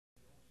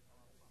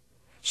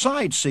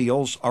Side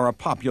seals are a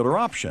popular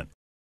option.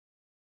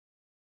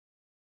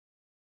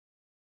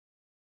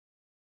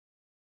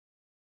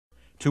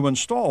 To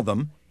install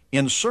them,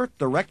 insert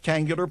the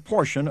rectangular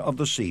portion of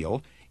the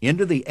seal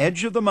into the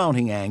edge of the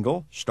mounting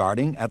angle,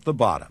 starting at the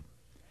bottom.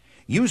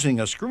 Using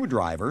a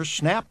screwdriver,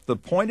 snap the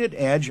pointed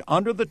edge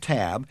under the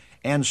tab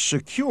and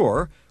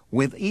secure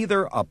with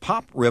either a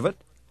pop rivet,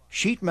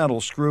 sheet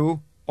metal screw,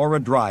 or a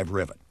drive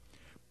rivet.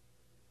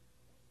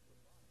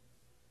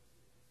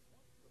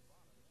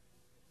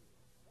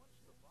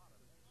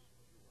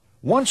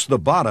 Once the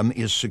bottom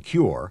is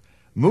secure,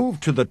 move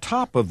to the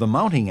top of the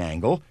mounting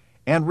angle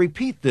and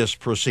repeat this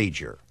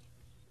procedure.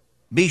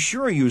 Be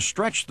sure you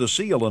stretch the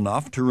seal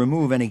enough to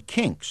remove any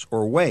kinks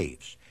or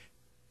waves.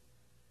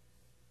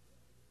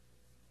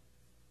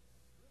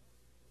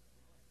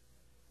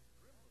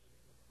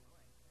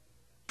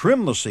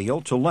 Trim the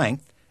seal to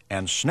length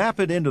and snap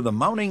it into the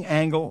mounting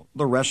angle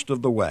the rest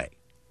of the way.